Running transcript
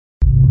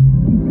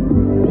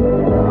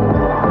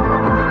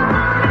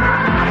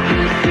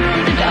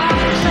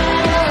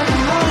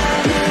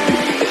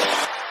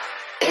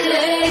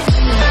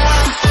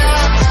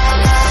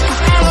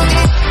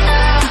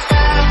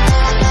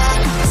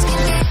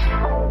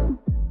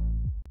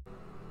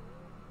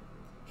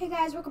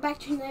guys, welcome back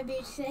to another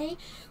video. Today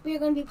we are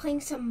going to be playing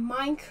some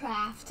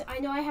Minecraft. I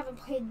know I haven't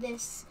played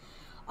this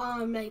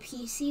on my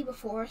PC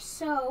before,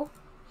 so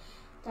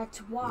that's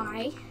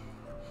why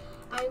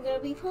I'm going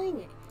to be playing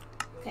it.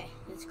 Okay,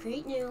 let's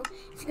create new.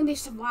 It's going to be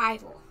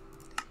survival.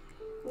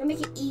 I'm going to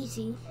make it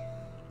easy.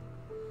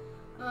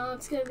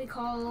 It's going to be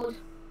called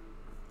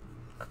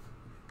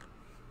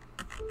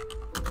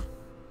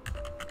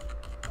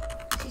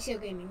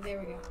CCO Gaming. There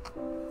we go.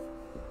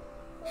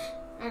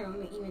 I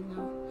don't even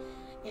know.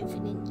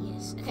 Infinite,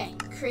 yes. Okay,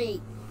 create.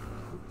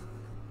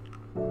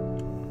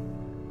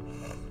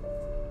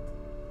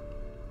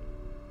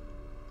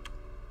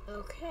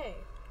 Okay,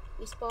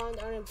 we spawned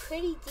on a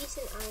pretty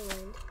decent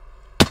island.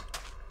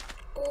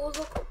 Oh,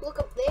 look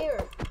up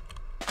there.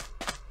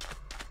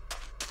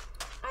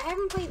 I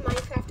haven't played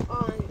Minecraft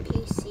on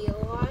PC a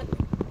lot.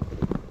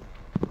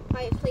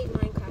 I have played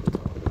Minecraft a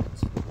lot.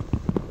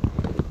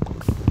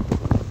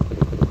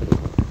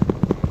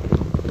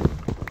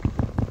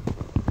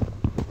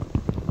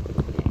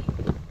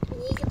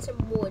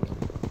 Wood.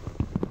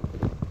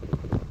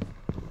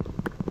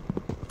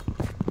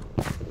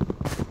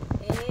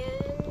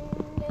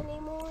 And any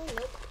more?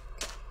 Nope.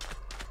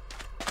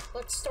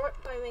 Let's start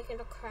by making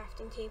a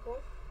crafting table.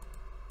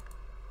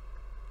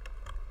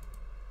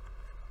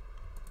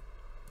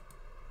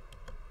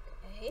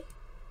 Okay.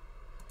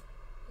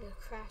 Make a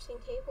crafting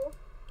table.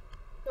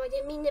 No, I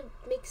didn't mean to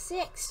make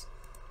 6.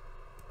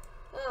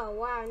 Oh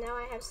wow, now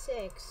I have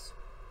 6.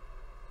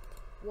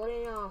 What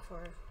an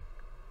offer.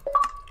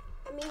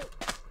 I mean,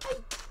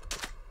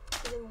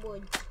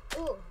 wood.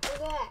 Ooh, look at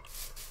that.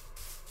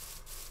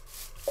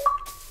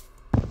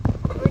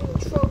 Earning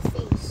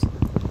trophies.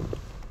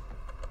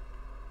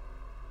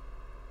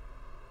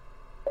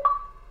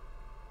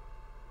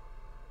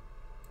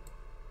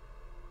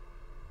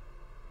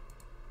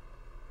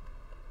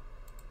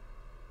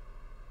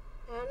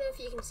 I don't know if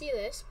you can see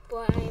this,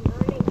 but I am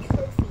earning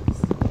trophies.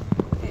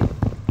 Okay.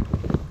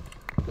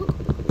 Look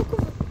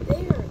over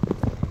there.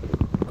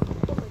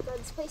 Oh my god,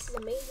 this place is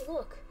amazing.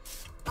 Look.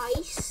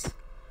 Ice.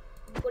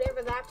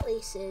 Whatever that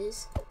place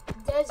is,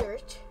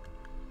 desert,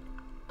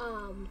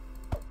 I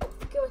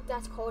forget what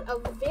that's called, a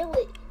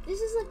village. This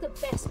is like the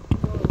best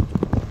world.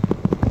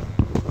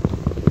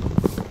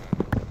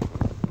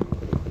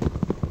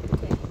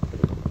 Okay.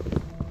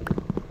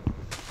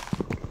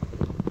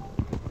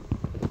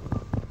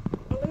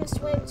 I'm gonna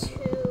swim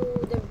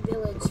to the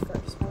village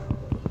first, probably.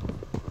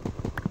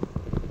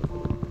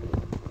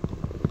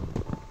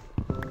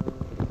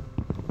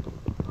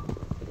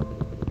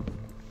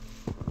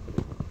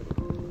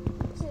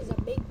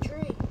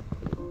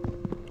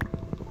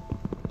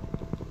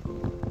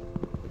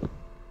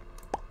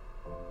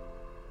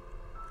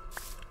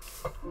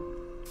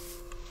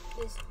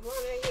 This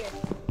one right here.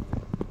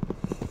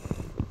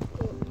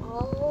 Get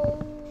all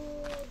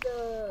the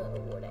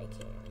wood I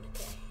can.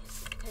 Okay.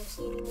 Can I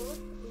see any more?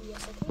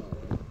 Yes, I can.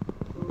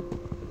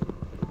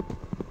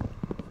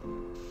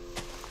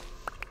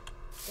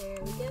 There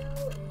we go.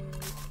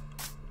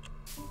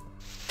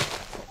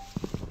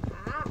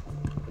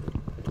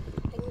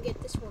 And I can get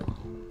this one.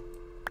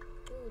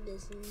 Ooh,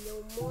 there's no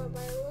more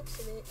by the looks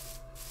of it.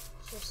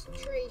 It's just a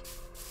tree.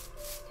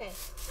 Okay.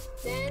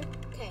 Then,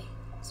 okay.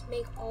 Let's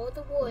make all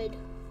the wood.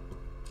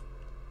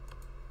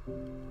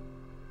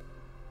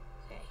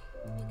 Okay,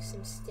 make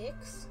some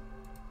sticks.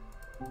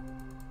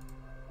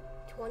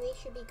 20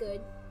 should be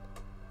good.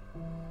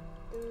 And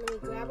let me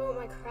grab out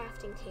my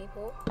crafting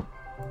table. I'm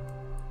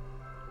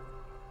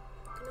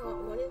gonna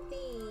want one of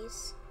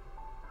these.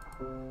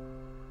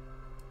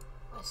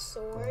 A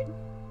sword.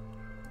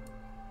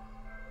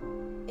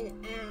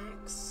 An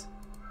axe.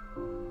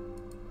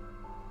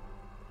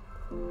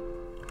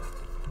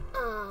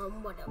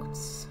 What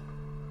else?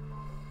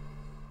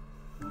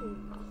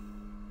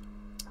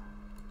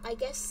 I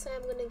guess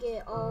I'm gonna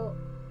get all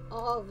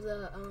of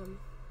the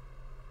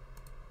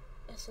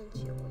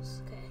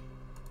essentials. Okay.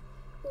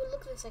 Oh,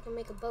 look at this! I can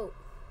make a boat.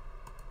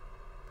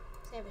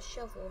 I have a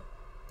shovel,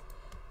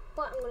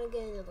 but I'm gonna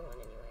get another one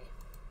anyway.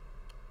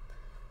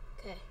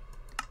 Okay.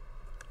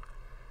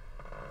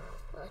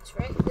 Let's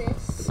wreck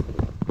this,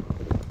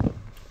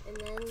 and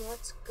then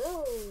let's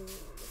go to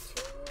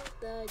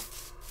the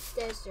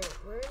desert.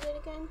 Where is it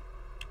again?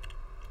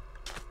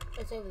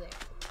 It's over there.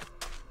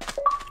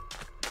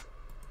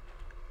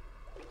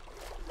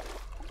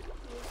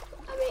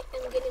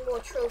 I'm getting more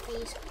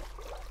trophies.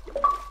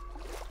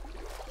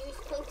 Use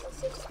planks and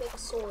sticks to make a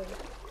sword.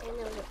 And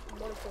there was a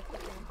wonderful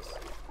pickaxe.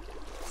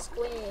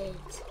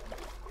 Squids.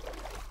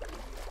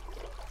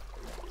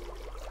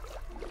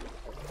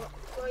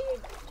 While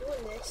you're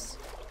doing this,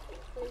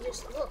 let me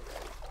just look.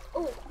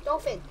 Oh,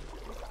 dolphin.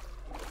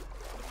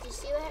 Did you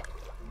see that?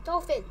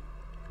 Dolphin.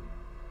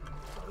 I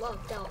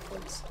love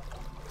dolphins.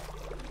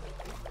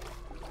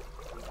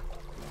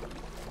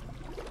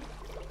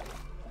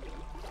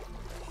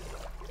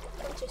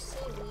 Bunch of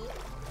seaweed.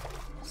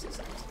 This is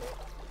nice.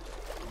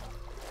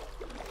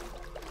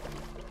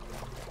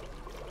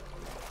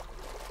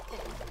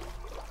 Okay.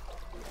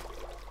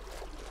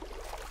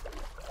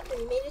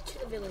 We made it to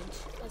the village. village.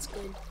 That's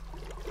good.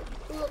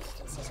 Ooh, look, you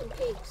can see some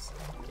pigs.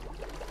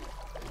 Okay.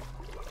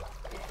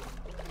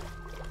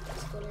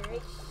 Let's go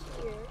right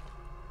here.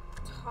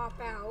 Let's hop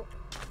out.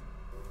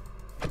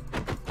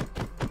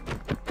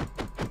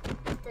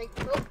 Break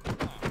the boat. There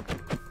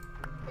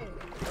we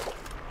go.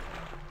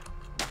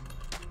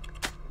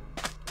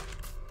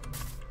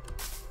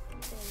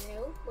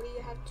 Hello? What do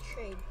you have to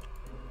trade?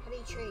 How do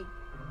you trade?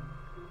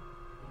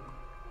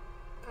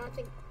 I don't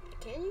think...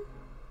 Can you?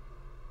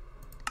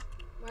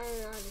 I don't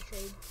know how to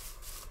trade.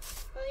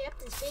 Oh, yep,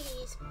 there's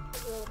piggies.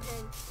 There's a little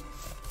pen.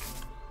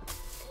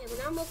 Okay, but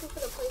now I'm looking for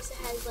the place that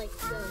has, like,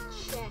 the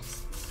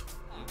chests.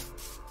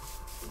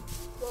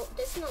 Well,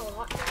 doesn't a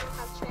lot now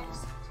have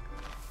chests?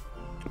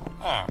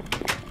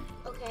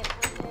 Okay,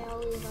 I'll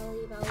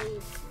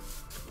leave.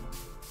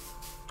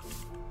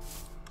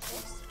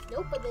 Chest?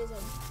 Nope, but there's a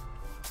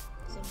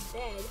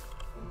bed.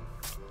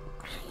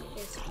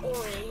 It's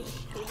orange.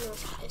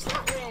 It's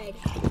not red,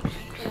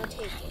 but I'll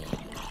take it.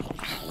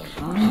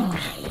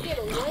 Get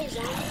away,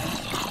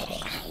 zombies.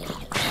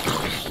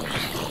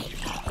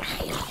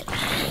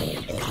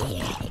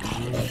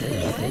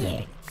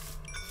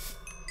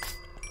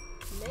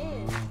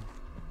 Man.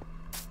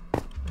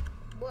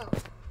 Well,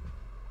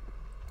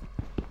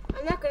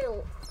 I'm not gonna...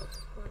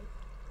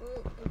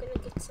 I'm gonna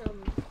get some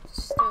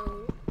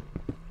stone.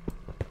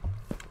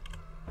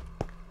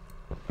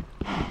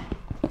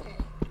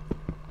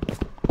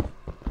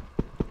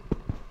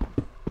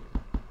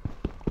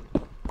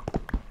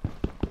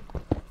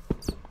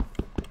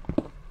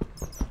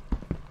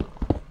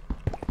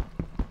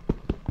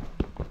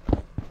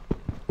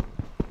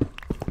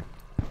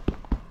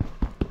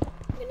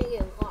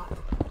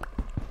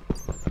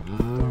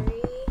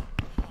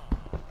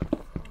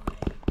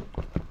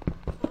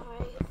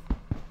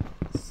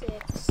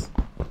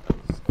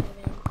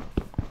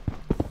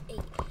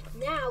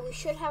 We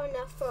should have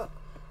enough for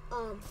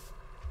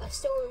a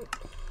stone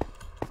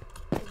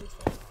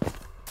everything,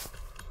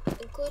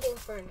 including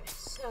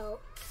furnace. So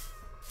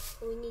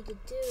what we need to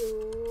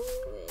do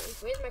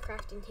is, where's my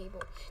crafting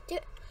table?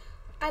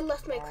 I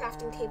left my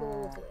crafting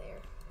table over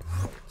there.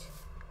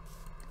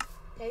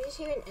 Did I just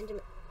hear an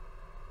enderman?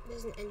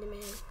 There's an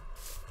enderman.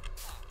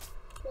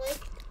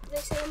 Like they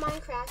say in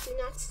Minecraft, do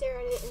not stare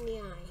at it in the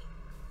eye.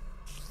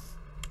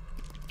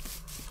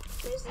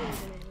 There's the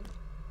enderman.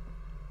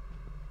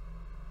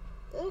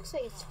 It looks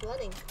like it's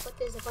flooding, but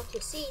there's a bunch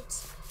of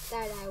seeds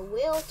that I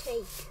will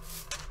take.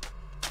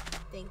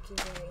 Thank you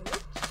very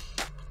much.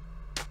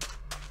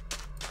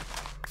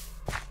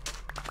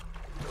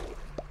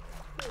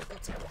 Ooh,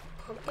 got some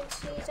pumpkin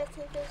seeds, I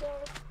think those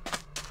are.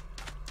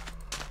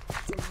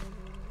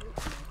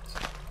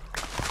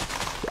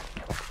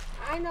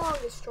 I know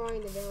I'm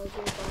destroying the villagers,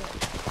 but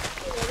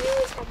you know, they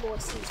always have more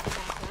seeds for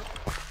backup.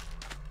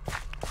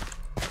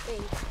 I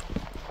think.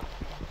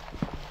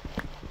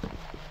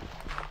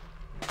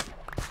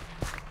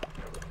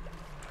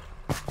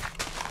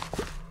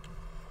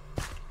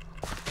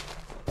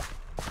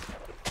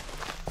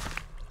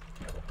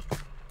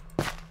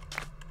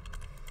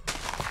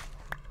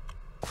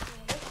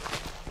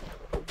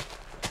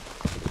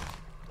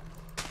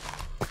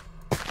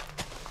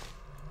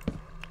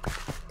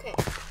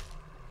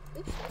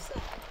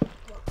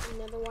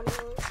 Another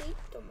watermelon seed.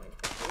 Don't mind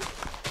if I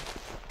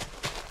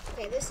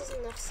do. Okay, this is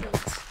enough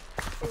seeds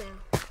for now.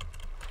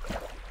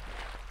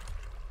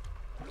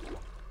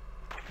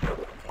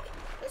 Okay,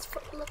 let's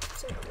look at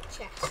some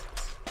chests.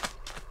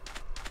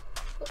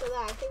 Look at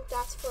that. I think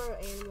that's for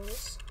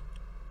animals.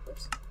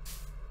 Oops.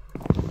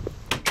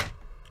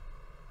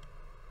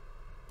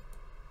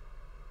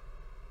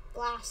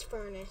 Blast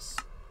furnace.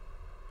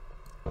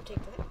 I'll take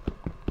that.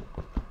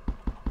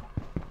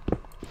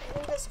 I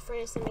think that's a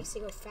furnace that makes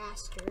it go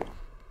faster.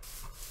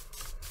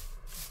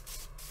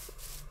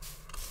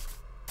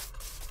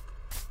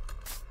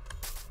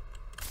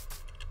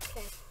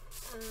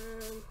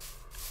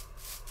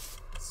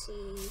 Let's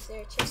see, is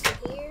there a chest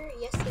in here?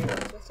 Yes, there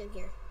is. What's in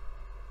here?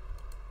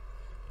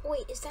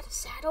 Wait, is that a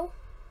saddle?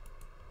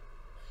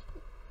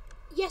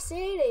 Yes, it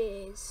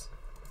is.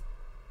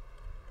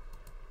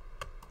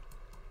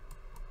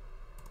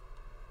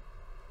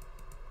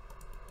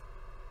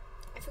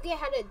 I forget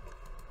how to...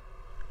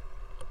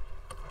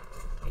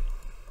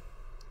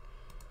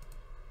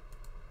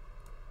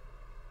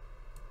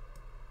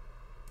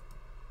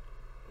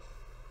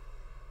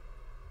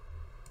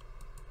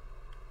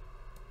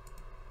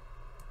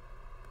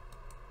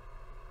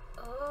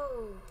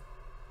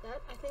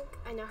 I think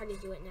I know how to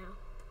do it now.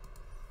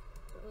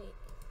 Wait.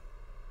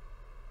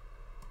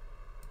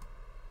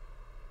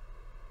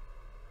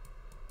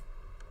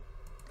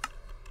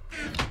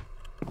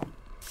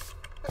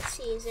 Let's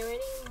see, is there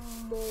any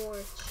more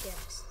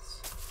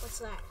chests? What's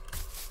that?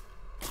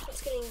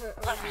 What's getting hurt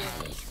over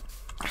here?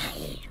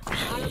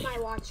 Out of my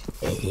watch.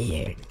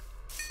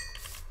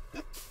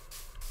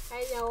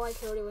 I know I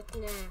killed it with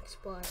an axe,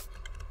 but...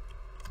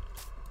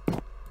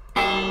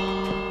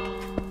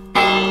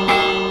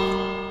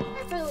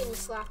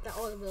 Slap that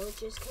all the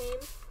villagers came.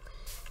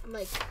 I'm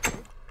like,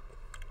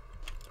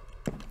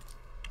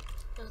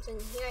 nothing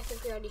here. I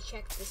think we already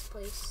checked this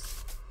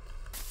place.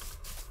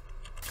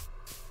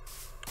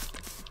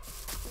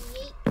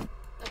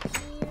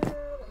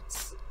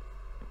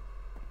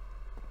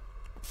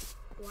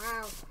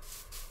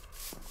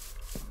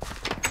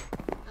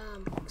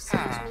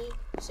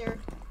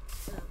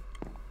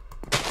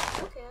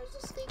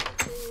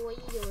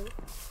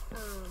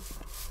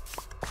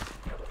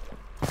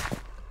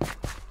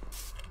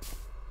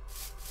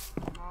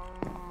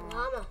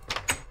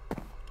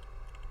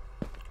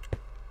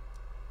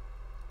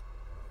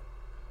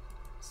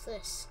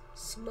 this?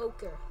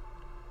 Smoker.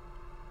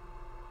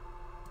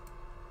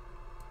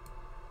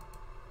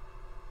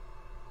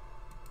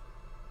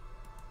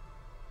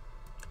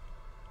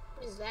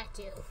 What does that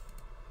do?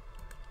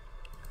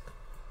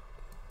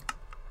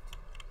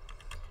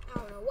 I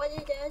don't know what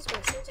it does,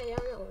 but since I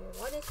don't know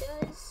what it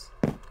does,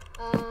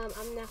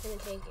 I'm not gonna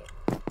take it.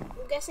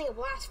 I'm guessing a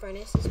blast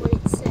furnace is what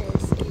it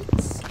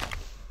says.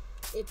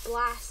 It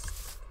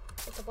blasts.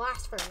 It's a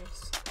blast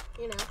furnace.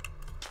 You know.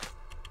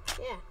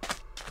 Yeah.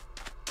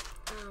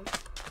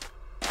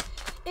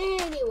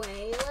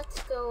 Anyway,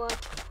 let's go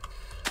up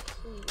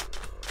here.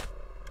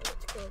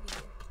 Let's go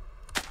here.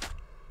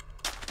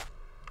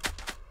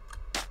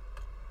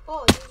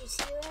 Oh, did you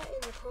see that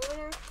in the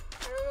corner?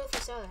 I don't know if you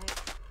saw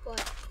that,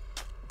 but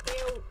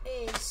there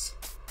is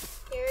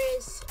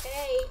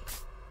a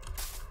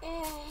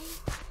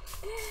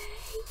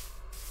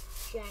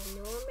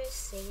ginormous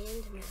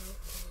sand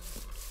mountain.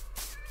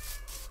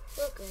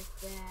 Look at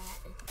that.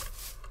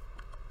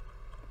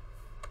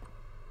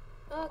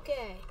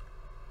 Okay.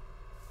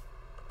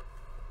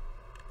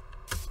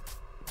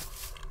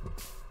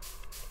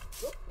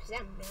 Oop, is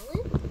that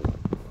melon?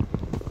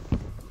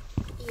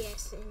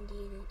 Yes,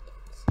 indeed it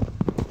is.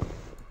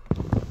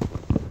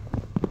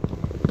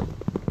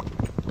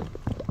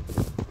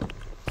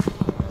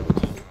 I'll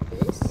take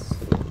this.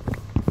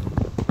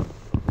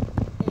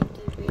 Thank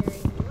you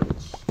very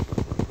much.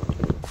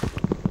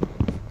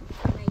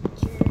 For my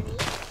journey,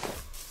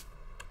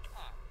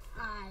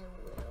 I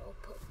will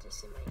put this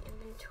in my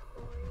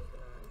inventory.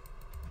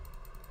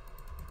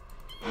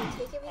 I'll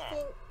take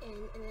everything in,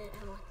 and then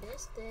I want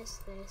this.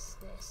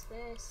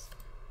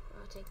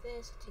 I'll take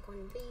this, I'll take one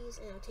of these,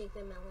 and I'll take the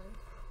melon.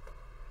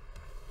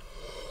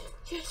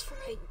 Just for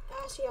like,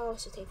 actually I'll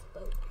also take the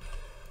boat.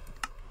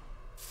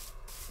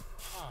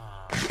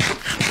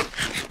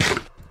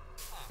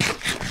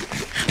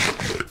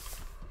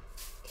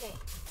 Okay,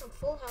 I'm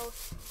full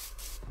health.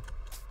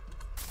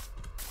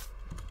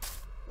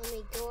 Let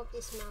me go up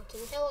this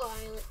mountain. Hello,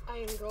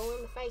 iron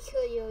golem. If I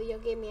kill you, you'll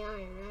give me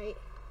iron, right?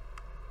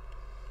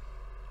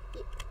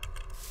 Yep.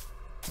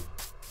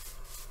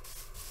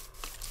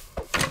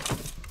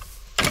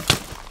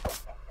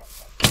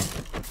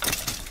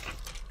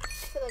 I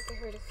feel like I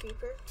heard a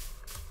creeper,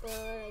 but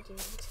I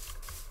didn't.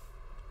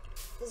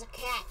 There's a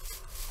cat.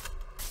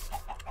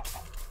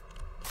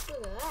 Look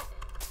at that.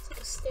 It's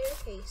like a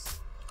staircase.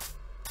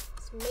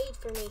 It's made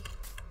for me.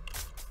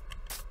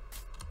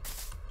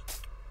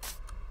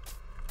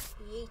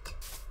 Yeet.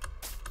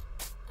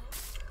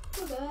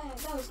 Look at that.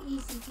 That was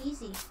easy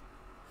peasy.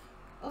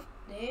 Oh,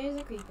 there's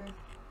a creeper.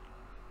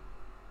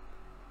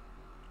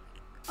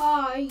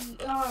 Are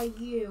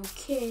you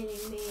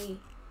kidding me?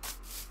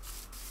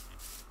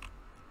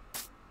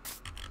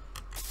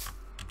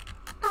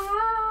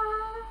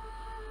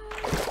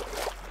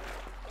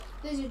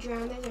 There's a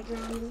drown, there's a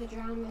drown, there's a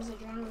drown, there's a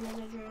drown, there's a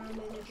drown,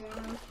 there's a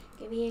drown.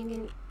 Get me in, get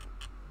me.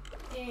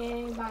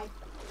 And bye.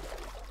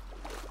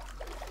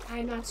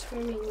 I'm not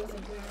swimming with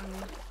a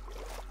drown.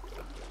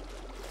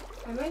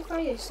 I might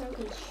find a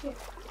sunken ship.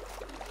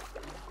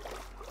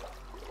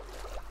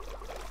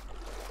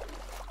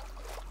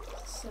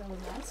 So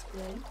that's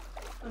good.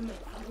 I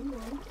might find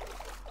one.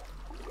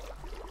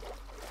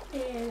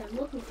 And I'm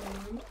looking for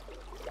one.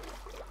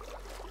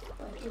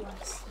 But do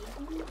I see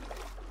one?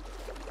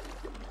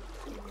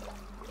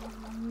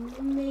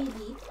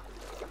 Maybe.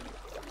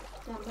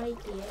 That might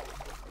be it.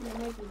 That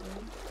might be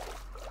one.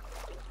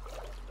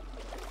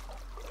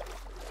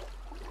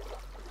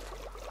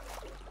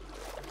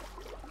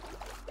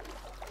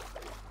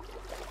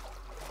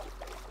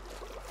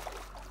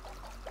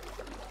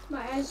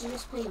 My eyes are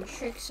just playing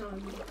tricks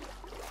on me.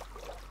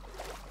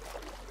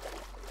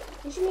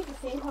 We should make a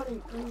thing called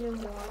an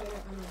underwater,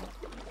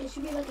 it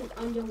should be like an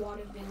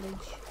underwater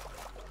village.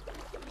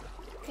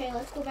 Okay,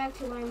 let's go back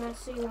to where I'm at,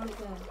 so you want to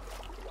go.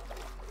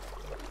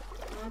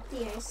 Not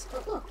the ice,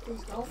 but look,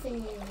 there's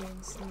dolphins.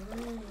 Nice.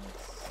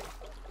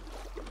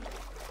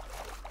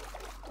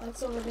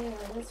 What's over there?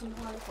 That's in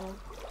waterfall.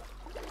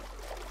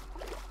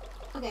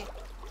 Okay.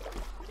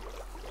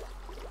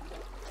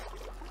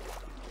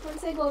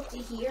 Once I go up to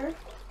here,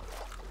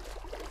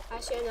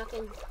 actually I'm not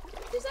gonna,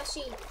 there's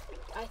actually,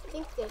 I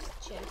think there's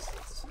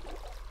chests.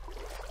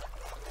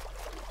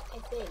 I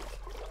think.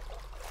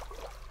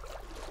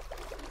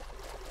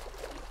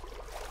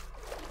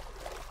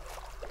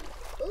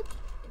 Oop,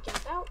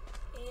 jump out,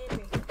 and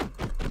right here.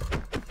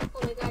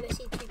 Oh my god, I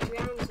see 2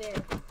 drowns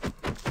there. Oh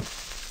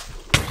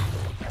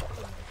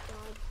my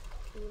god.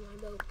 Give me my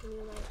boat, give me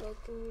my boat,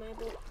 give me my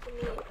boat, give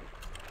me it.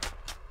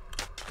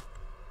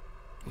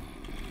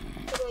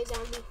 Get away,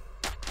 zombie.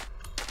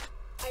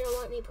 I don't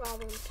want any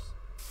problems.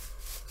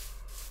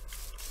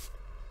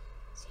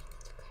 See,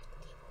 that's a craft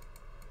table.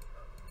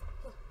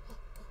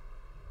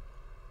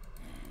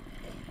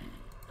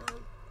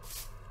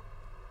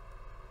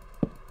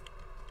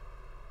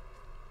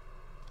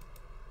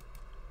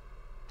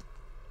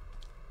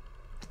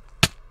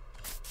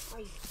 Are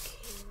you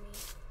kidding me?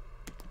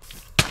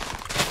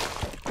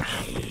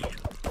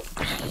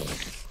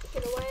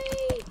 Get away!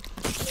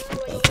 No,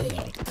 I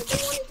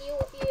don't want to deal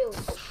with you.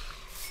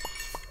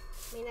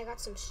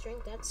 some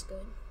strength. That's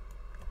good.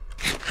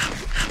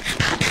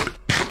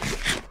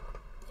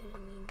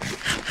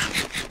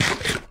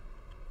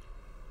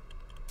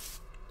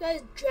 Do I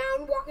just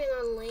drown walking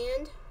on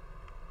land?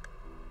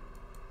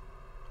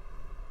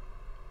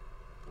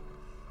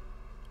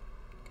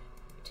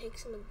 Take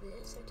some of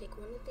this. I take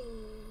one of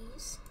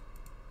these.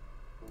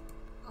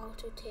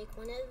 Also take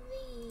one of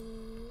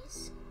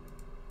these.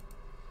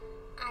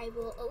 I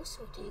will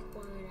also take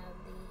one of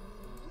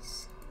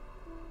these.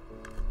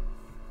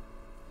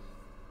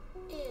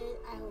 And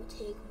I will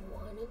take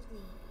one of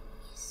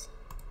these.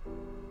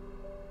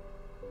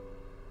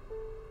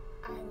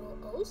 I will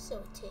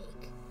also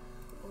take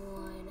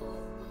one of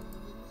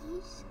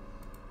these.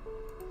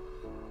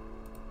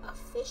 A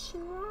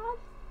fishing rod?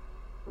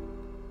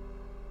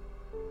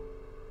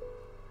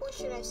 What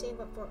should I save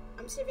up for?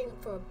 I'm saving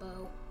up for a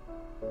bow.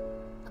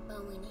 A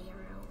bow and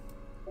arrow.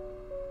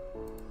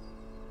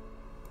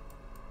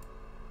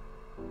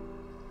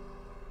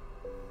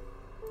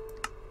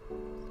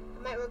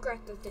 I might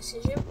regret the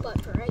decision,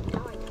 but for right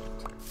now I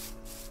don't.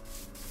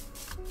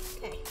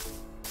 Okay.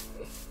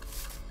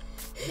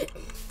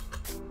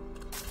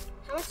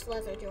 How much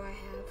leather do I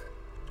have?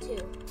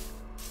 2.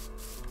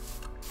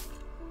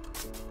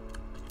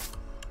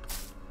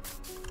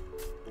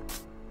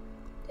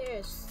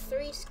 There's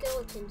 3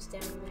 skeletons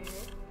down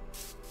there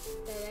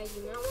that I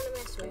do not want to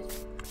mess with.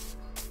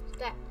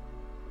 That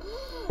I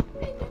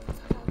never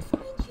thought I would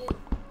find you.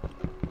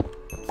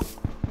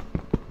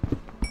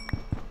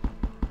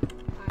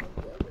 I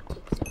will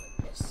take some of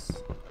this.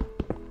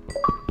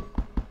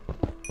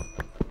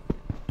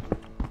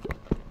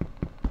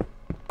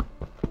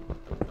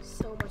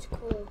 So much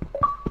coal.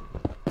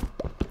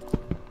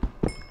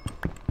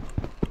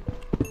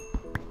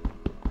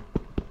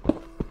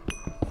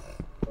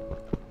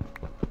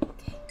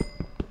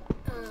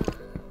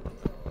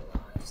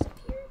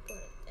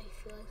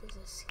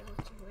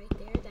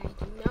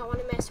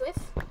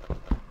 With.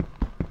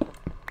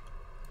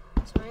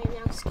 So I am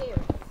now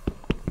scared.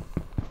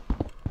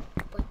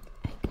 But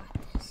I got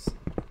this.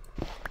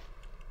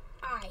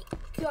 I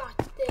got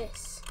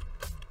this.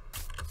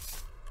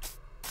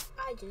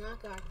 I do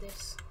not got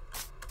this.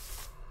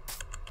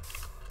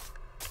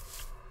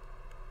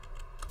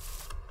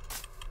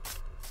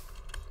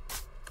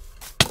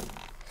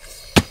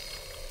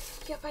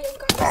 Yep, I don't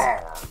got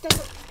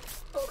this.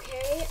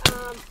 Okay,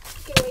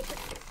 get away from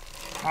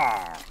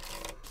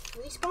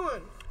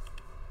respawn.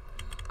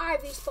 I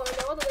respawned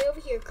all the way over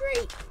here.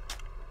 Great.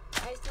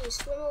 I just need to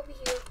swim over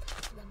here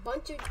with a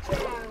bunch of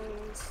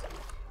drowns.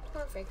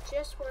 Perfect.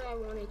 Just what I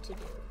wanted to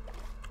do.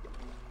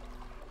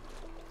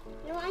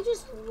 You know, I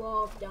just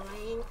love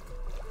dying.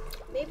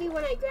 Maybe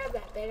when I grab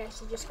that bed, I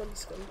should just go to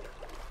sleep.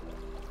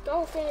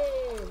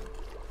 Dolphin!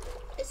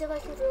 Is it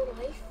like in real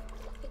life?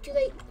 Like, do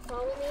they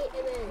follow me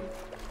and then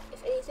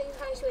if anything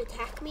tries to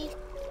attack me,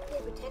 they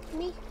protect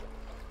me?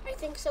 I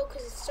think so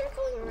because it's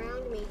circling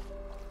around me.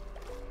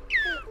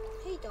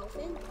 Hey,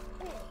 dolphin.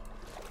 Hey.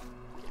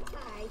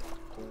 Hi.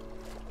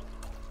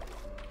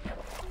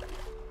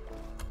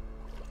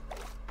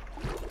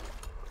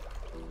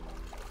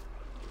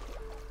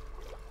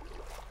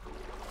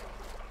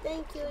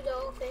 Thank you,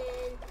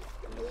 dolphin.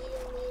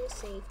 Leading me to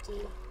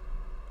safety.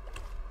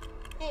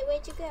 Hey,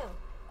 where'd you go?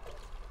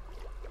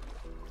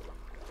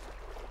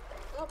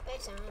 Oh, I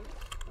saw him.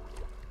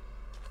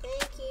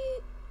 Thank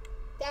you.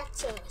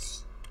 That's a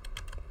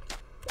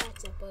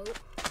boat.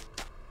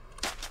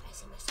 I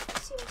see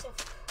myself.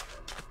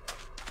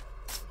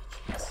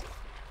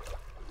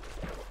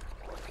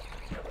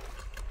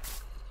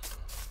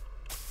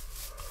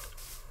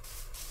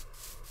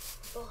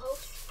 Full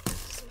host,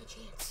 this is my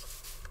chance.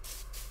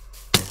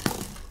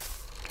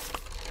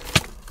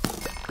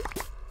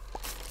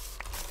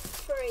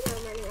 Sorry,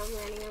 I'm running.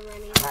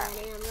 I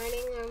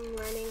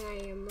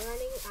am running.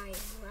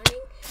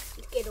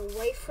 Get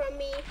away from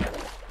me.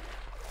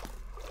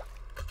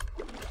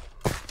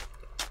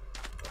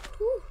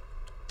 Whew.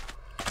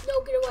 No,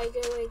 get away.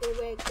 Get away.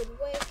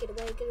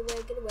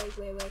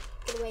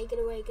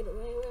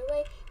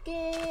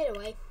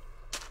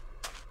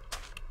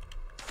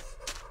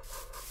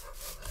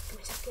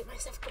 Get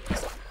myself. Go.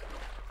 Myself.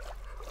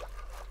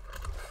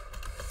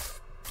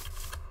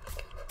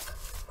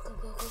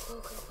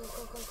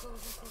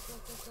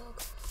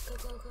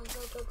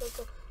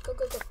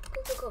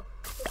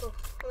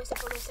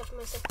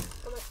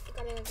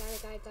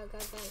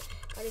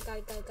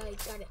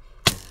 Got it.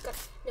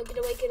 No,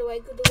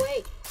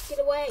 get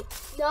away.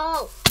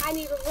 No, I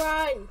need to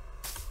run.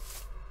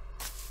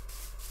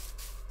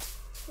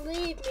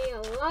 Leave me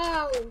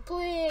alone,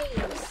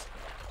 please.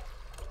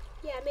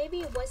 Yeah, maybe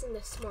it wasn't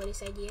the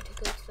smartest idea to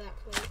go to that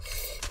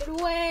place. Get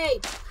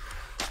away.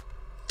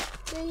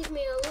 Leave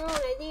me alone.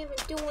 I didn't even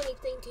do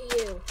anything to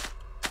you.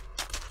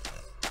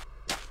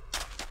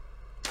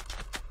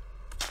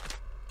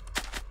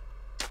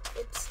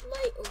 It's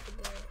light over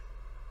there.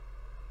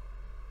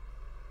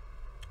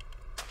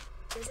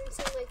 Doesn't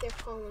seem like they're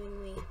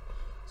following me.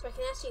 So I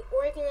can actually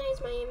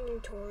organize my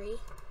inventory.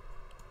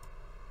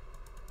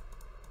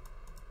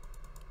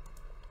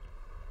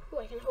 Ooh,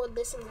 I can hold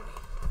this in there.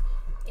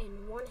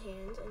 in one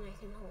hand and I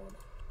can hold.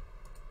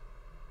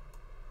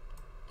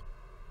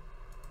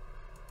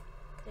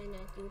 Can I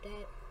not do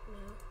that?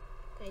 No.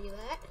 Can I do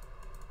that?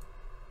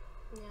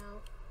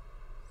 No.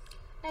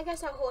 I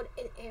guess I'll hold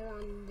an air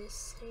on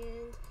this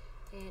hand.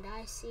 And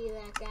I see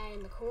that guy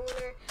in the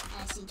corner.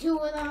 I see two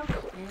of them,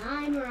 and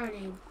I'm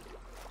running.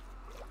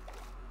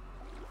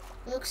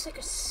 It looks like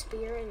a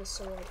spear and a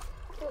sword.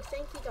 Oh,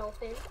 thank you,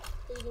 dolphin,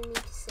 leading me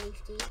to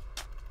safety.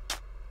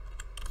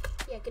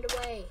 Yeah, get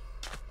away.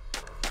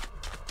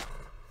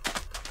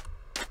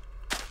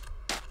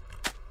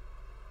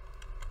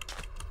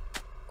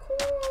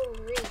 Coral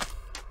reef.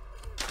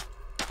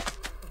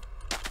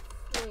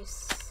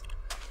 Nice.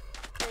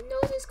 I know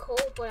it's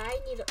cold, but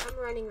I'm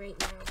running right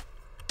now.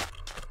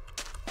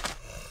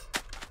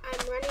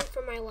 I'm running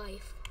for my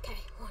life.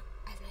 Okay, hold on.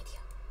 I have an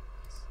idea.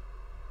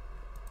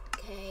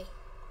 Okay.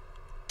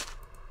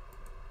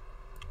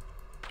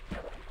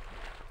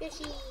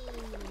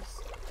 Fishies.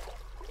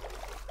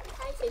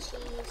 Hi,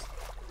 fishies.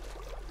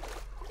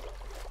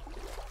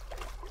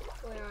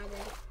 Where are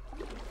they?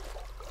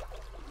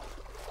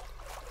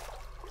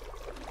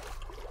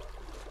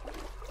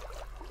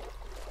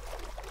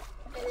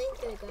 I think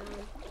they're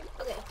gone.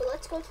 Okay, but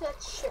let's go to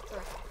that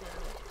shipwreck now.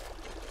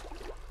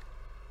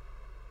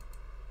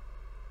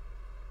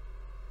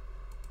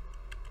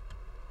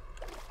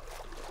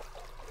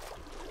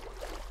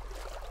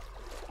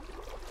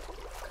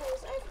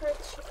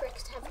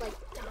 Shipwrecks have like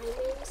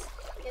diamonds.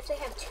 If they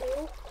have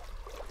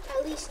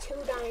at least two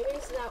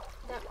diamonds,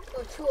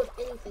 or two of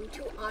anything,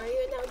 2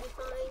 iron, that would be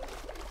fine.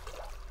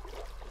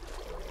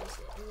 Where is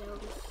it? Is it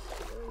over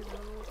here?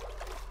 No.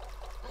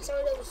 I saw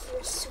it over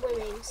here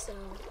swimming, so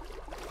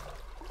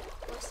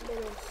must have been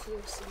over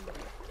here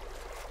somewhere.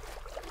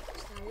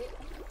 Is that it?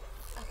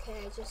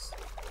 Okay, okay.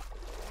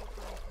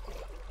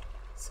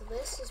 So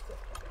this is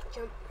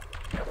jump.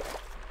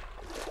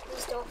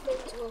 These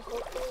dolphins will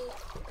hopefully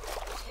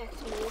protect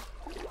me.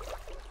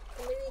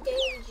 I'm in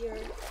danger.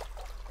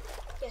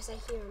 Yes, I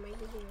hear him.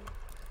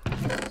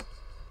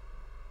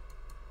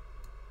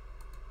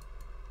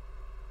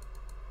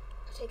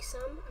 I'll take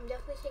some. I'm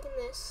definitely taking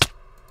this.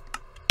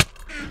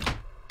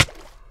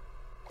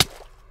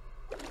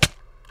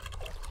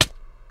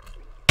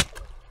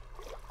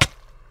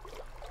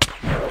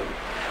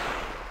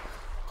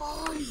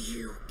 Are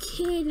you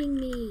kidding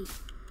me?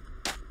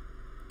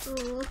 Oh,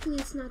 luckily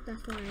it's not that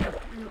far, I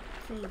don't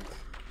think.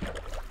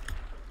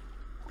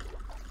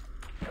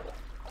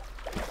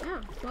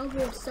 Yeah,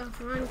 bubble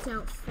stuff runs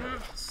out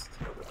fast.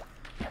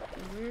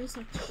 Okay, where is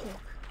that ship?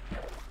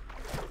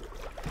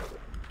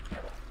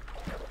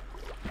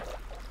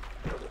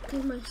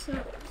 Because my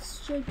stuff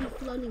should be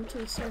floating to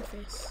the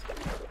surface.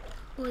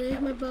 Oh, there's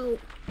my boat.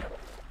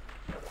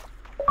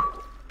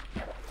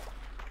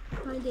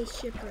 Find a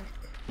shipwreck.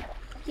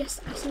 Yes,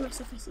 I see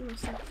myself.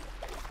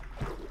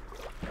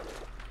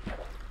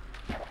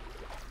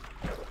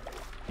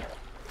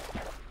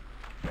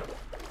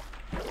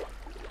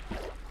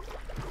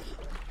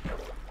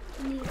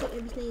 I need to get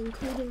everything,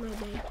 including my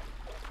bag.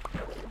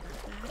 Okay, got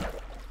that.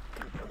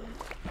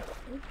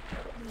 Oh,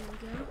 there we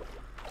go.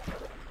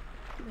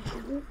 My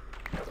shovel.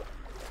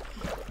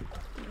 Okay,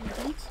 get my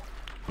beat.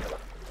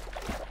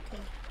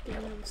 Okay, get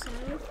another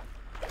saddle.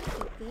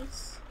 Get this.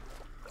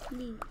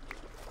 Need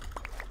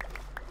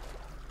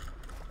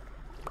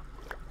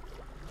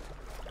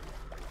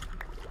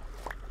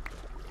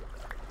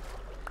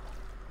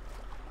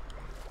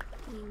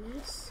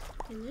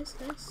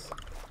this.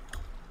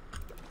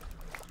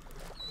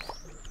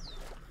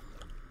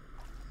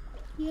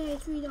 Yay,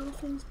 3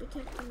 dolphins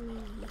protecting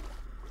me.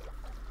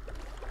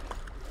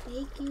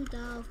 Thank you,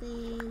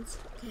 dolphins.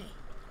 Okay.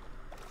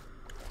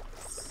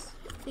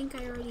 I think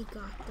I already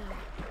got that.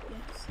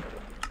 Yes.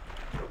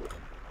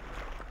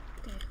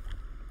 Okay.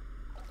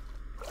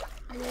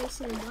 And they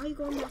said, why are you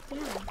going back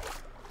down?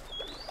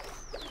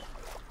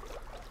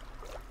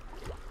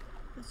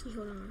 Let's see,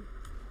 hold on.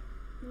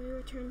 Let me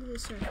return to the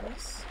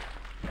surface.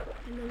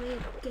 And then we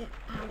get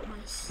out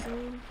my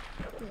stone.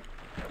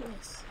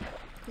 This.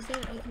 Because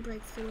then I can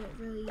break through it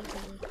really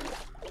easily.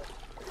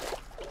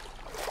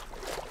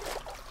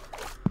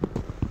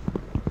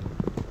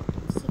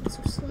 It's taking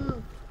so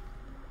slow.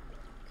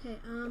 Okay,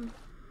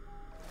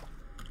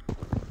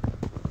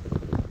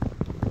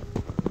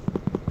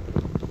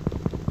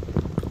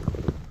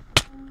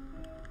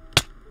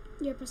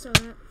 Yep, I saw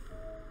that.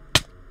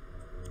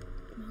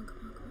 Come on.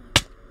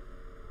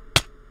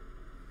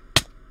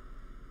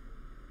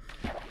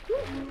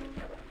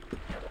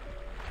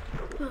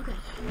 Okay.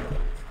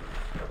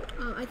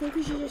 I think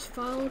we should just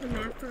follow the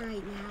map for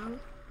right now.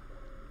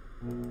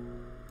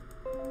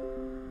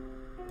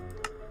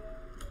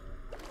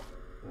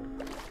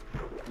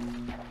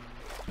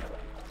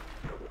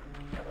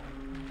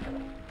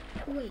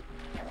 Wait,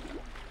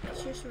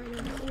 it's just right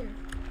over here.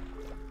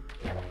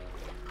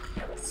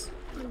 It's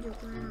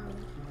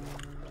underground.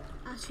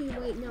 Actually,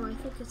 wait, no, I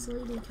think it's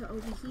leading to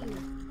over here.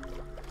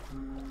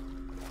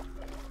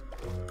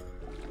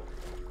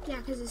 Yeah,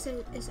 because it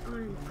says it's on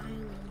an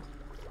island.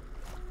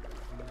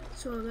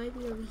 So it might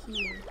be over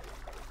here.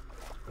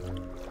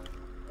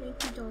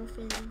 Thank you,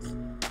 dolphins.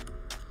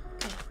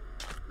 Okay.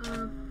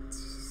 Let's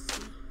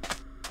see.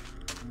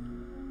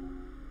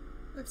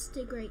 Let's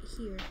dig right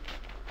here.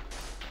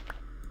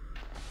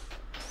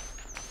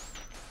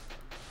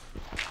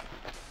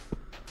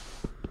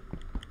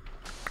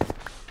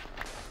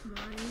 Come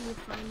on, I need to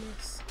find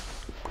this.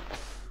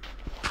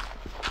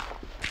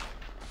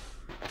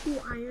 Ooh,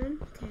 iron.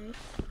 Okay.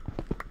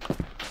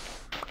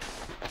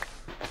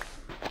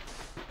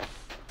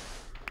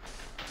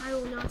 I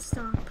will not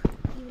stop,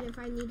 even if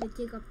I need to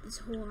dig up this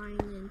whole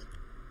island.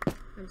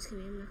 I'm just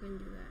kidding, I'm not going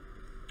to do that.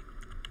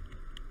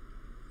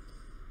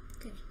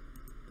 Okay,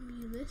 let me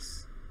do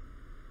this.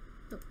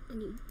 No, I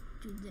need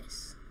to do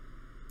this.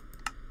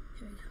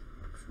 There we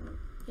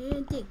go.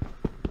 And dig.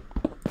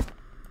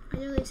 I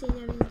know they say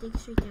never to dig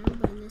straight down,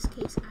 but in this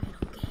case, I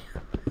don't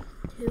care.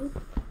 2,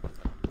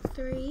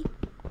 3.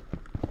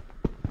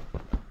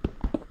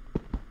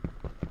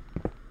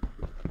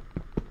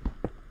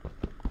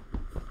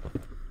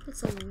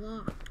 That's a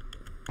lot.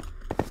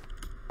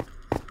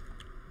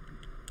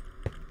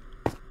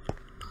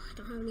 Oh, I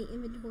don't have any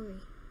inventory.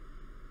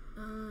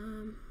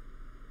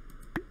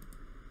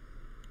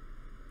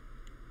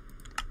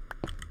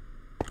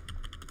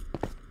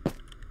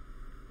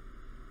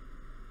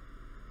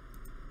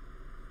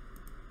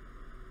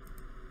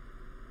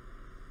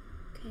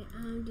 Okay,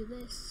 do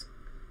this.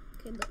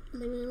 Okay,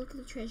 let me look at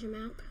the treasure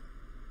map.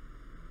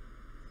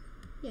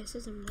 Yeah, it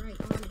says I'm right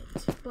on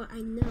it, but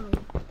I know.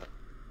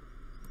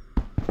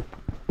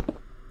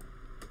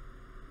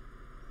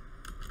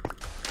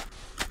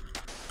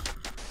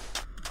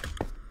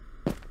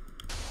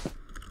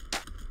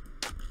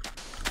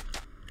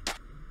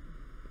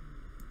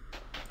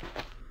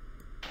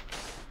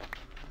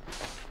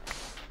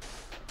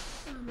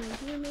 Right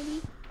here,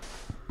 maybe.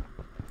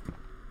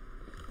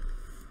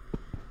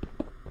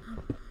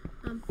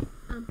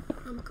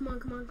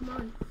 Come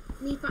on.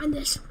 I need to find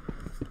this.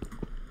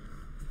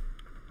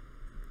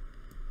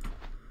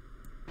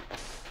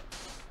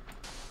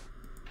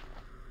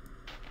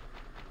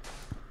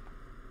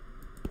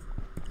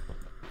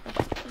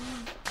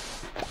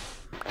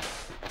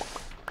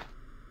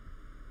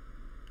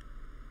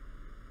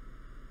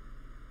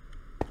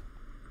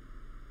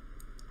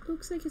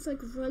 Looks like it's like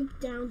right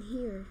down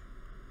here.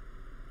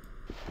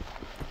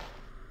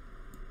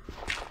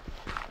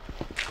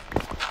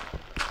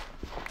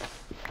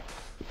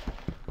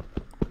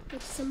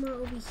 Like somewhere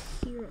over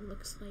here, it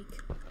looks like.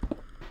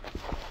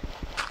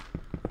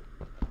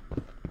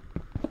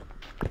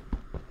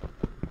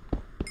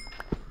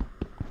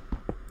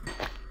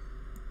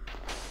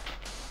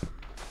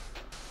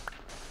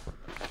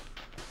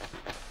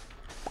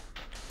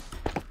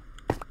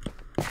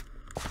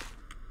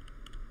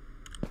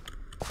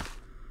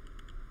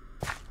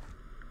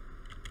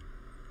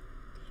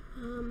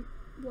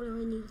 What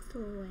do I need to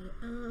throw away?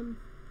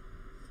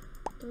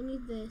 Don't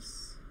need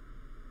this.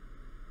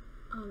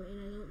 And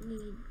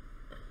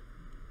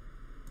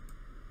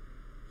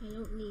I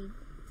don't need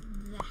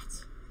that.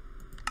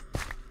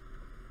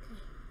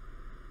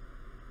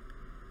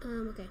 Okay.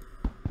 I'm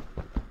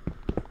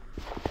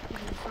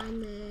gonna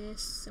find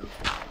this. So,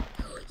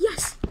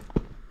 yes!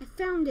 I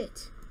found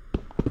it!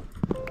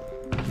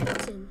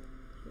 What's in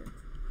here?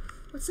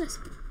 What's this?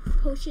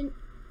 Potion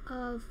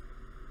of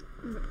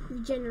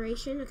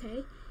regeneration,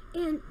 okay.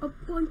 And a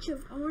bunch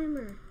of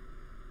armor.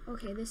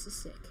 Okay, this is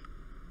sick.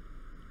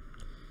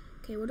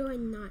 Okay, what do I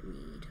not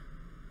need?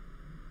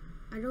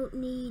 I don't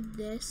need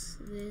this,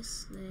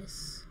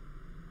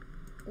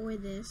 or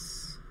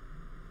this.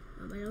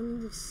 I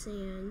don't need the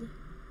sand.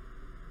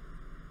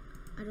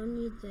 I don't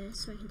need this,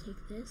 so I can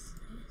take this.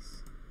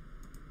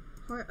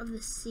 Heart of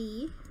the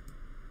sea.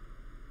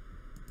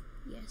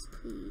 Yes,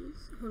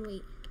 please. Hold on,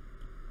 wait.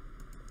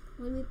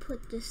 Let me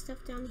put this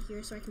stuff down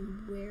here so I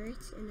can wear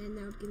it, and then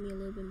that'll give me a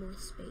little bit more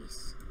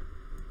space.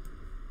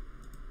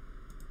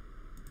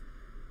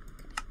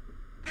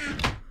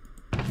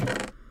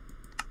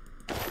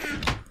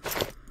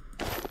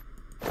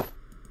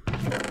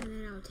 And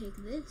then I'll take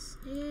this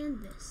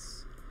and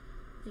this.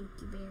 Thank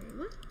you very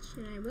much.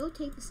 And I will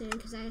take the sand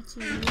because I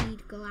actually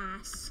need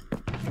glass.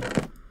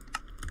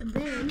 And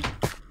then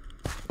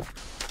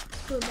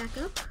let's go back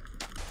up.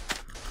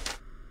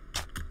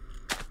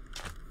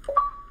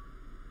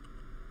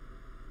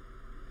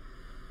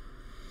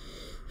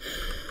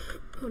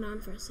 Hold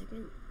on for a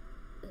second.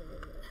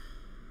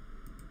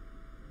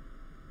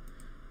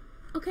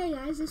 Okay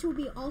guys, this will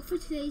be all for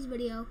today's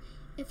video.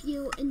 If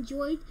you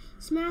enjoyed,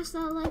 smash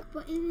that like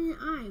button and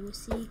I will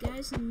see you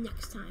guys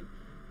next time.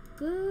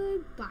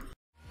 Goodbye.